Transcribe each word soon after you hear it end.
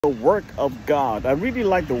The work of God. I really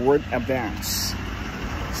like the word advance.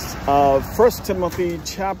 1 Timothy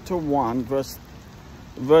chapter 1 verse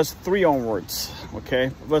 3 onwards, okay,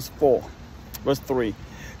 verse 4, verse 3,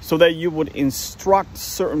 so that you would instruct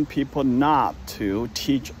certain people not to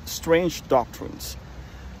teach strange doctrines,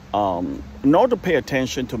 nor to pay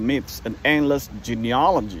attention to myths and endless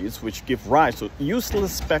genealogies which give rise to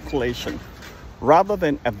useless speculation, rather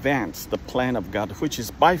than advance the plan of God, which is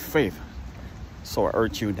by faith. So I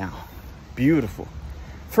urge you now. Beautiful.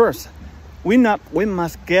 First, we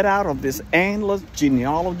must get out of these endless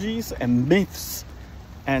genealogies and myths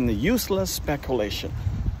and useless speculation.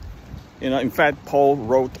 In fact, Paul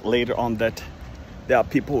wrote later on that there are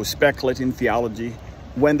people who speculate in theology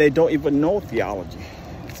when they don't even know theology.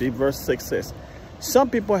 See, verse 6 says, some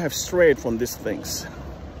people have strayed from these things.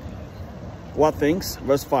 What things?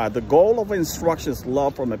 Verse 5, the goal of instruction is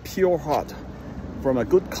love from a pure heart, from a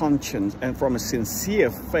good conscience, and from a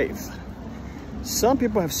sincere faith. Some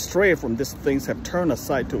people have strayed from these things, have turned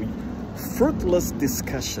aside to fruitless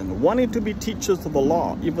discussion, wanting to be teachers of the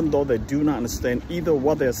law, even though they do not understand either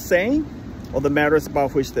what they're saying or the matters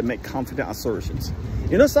about which they make confident assertions.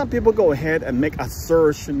 Some people go ahead and make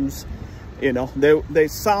assertions. They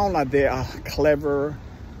sound like they are clever,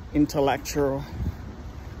 intellectual,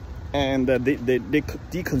 and they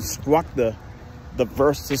deconstruct the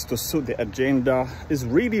verses to suit the agenda. Is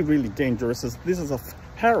really, really dangerous. This is a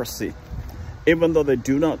heresy. Even though they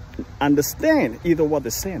do not understand either what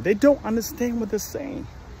they're saying. They don't understand what they're saying.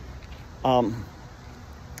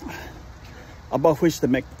 About which they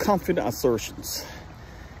make confident assertions.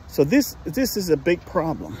 So this is a big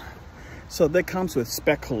problem. So that comes with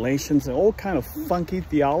speculations and all kind of funky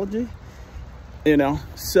theology.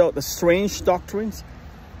 So the strange doctrines.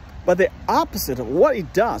 But the opposite of what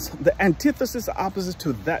it does, the antithesis opposite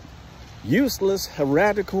to that useless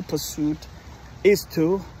heretical pursuit, is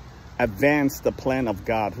to advance the plan of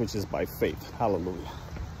God, which is by faith. Hallelujah.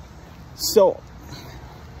 So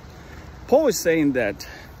Paul is saying that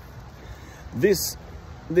this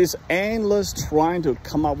endless trying to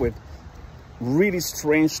come up with really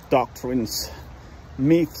strange doctrines,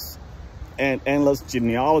 myths, and endless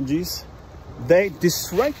genealogies, they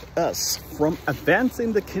distract us from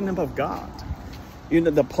advancing the kingdom of God.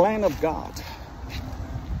 The plan of God.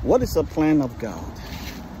 What is the plan of God?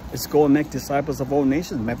 It's go and make disciples of all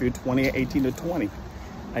nations. Matthew 28:18-20.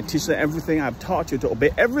 I teach them everything I've taught you, to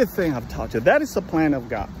obey everything I've taught you. That is the plan of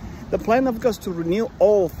God. The plan of God is to renew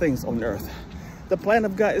all things on earth. The plan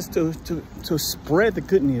of God is to spread the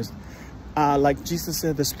good news. Like Jesus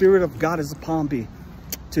said, the Spirit of God is upon me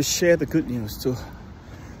to share the good news,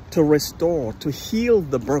 to restore, to heal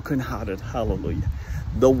the brokenhearted. Hallelujah.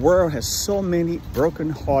 The world has so many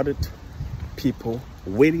brokenhearted people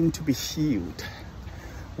waiting to be healed.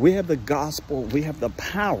 We have the gospel. We have the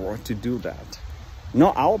power to do that.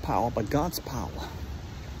 Not our power, but God's power.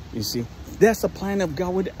 You see, that's the plan of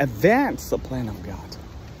God. We advance the plan of God.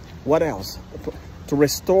 What else? To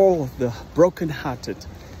restore the brokenhearted,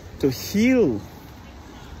 to heal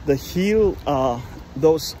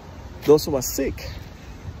those who are sick,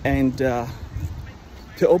 and to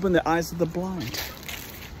open the eyes of the blind,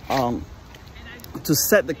 to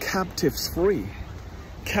set the captives free.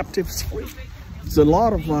 Captives free. So a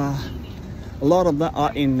lot of them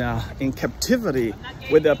are in captivity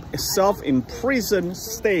with a self-imprisoned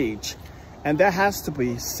stage, and that has to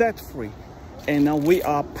be set free. And we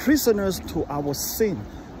are prisoners to our sin,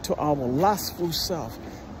 to our lustful self.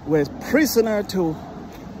 We're prisoner to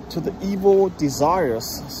the evil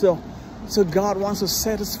desires. So God wants to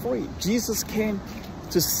set us free. Jesus came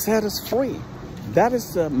to set us free. That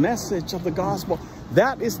is the message of the gospel.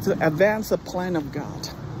 That is to advance the plan of God.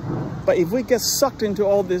 But if we get sucked into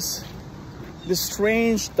all these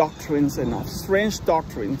strange doctrines and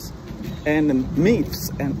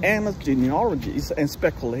myths and endless genealogies and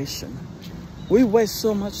speculation, we waste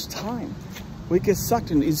so much time. We get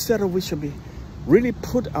sucked in. Instead of, we should be really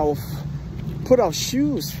put our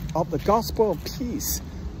shoes of the gospel of peace.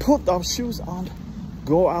 Put our shoes on,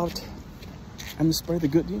 go out and spread the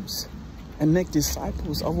good news and make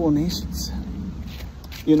disciples of all nations.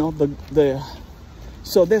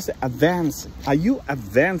 So there's the advancing. Are you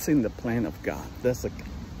advancing the plan of God? That's a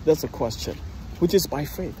question, which is by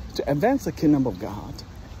faith. To advance the kingdom of God,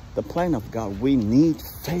 the plan of God, we need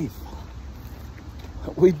faith.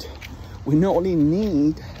 We not only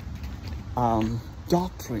need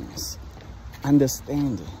doctrines,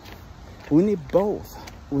 understanding. We need both.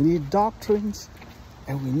 We need doctrines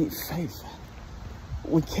and we need faith.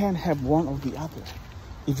 We can't have one or the other.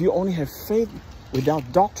 If you only have faith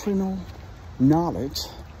without doctrinal knowledge,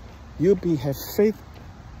 you have faith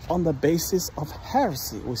on the basis of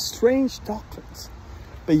heresy with strange doctrines.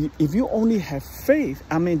 But if you only have faith,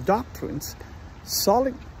 doctrines,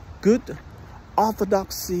 solid, good,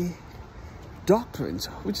 orthodoxy doctrines,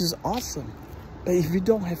 which is awesome. But if you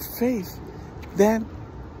don't have faith, then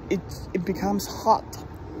it becomes hot,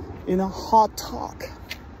 hot talk,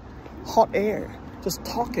 hot air, just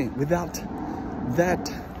talking without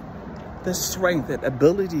the strength, that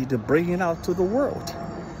ability to bring it out to the world.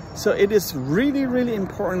 So it is really, really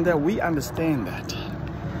important that we understand that.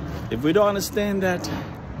 If we don't understand that,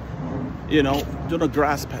 do not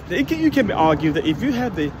grasp it. You can argue that if you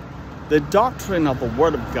have the doctrine of the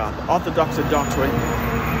Word of God, the orthodox doctrine,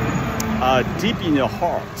 deep in your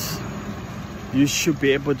heart, you should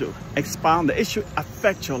be able to expound it. It should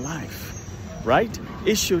affect your life, right?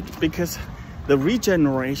 It should, because the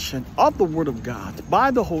regeneration of the Word of God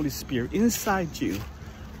by the Holy Spirit inside you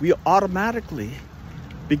will automatically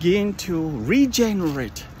begin to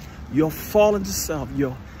regenerate your fallen self,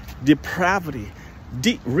 your depravity,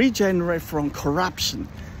 regenerate from corruption,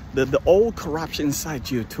 the old corruption inside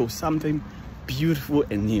you, to something beautiful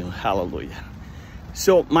and new. Hallelujah.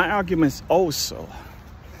 So my argument is also,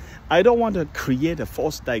 I don't want to create a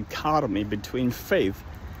false dichotomy between faith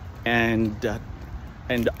and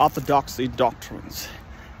orthodoxy doctrines,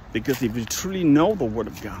 because if you truly know the Word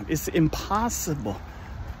of God, it's impossible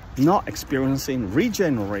not experiencing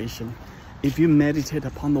regeneration if you meditate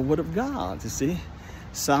upon the Word of God. You see,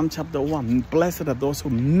 Psalm chapter 1, blessed are those who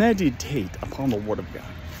meditate upon the Word of God.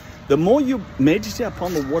 The more you meditate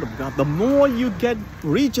upon the Word of God, the more you get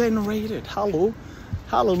regenerated.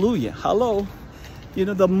 Hallelujah. Hello.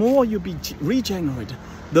 The more you be regenerated,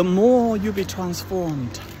 the more you be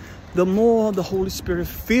transformed, the more the Holy Spirit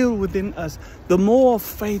filled within us, the more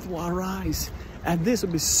faith will arise. And this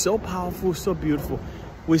will be so powerful, so beautiful.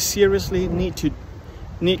 We seriously need to,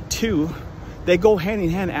 they go hand in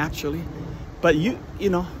hand actually. But you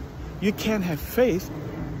can't have faith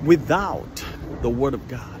without the Word of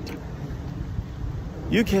God.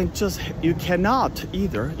 You can't just have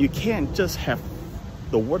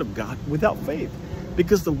the Word of God without faith,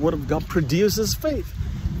 because the Word of God produces faith.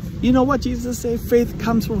 You know what Jesus said? Faith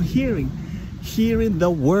comes from hearing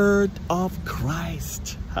the Word of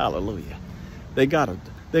Christ. Hallelujah. They gotta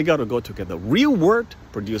go together. Real Word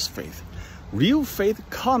produce faith. Real faith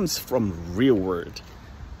comes from real Word.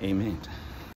 Amen.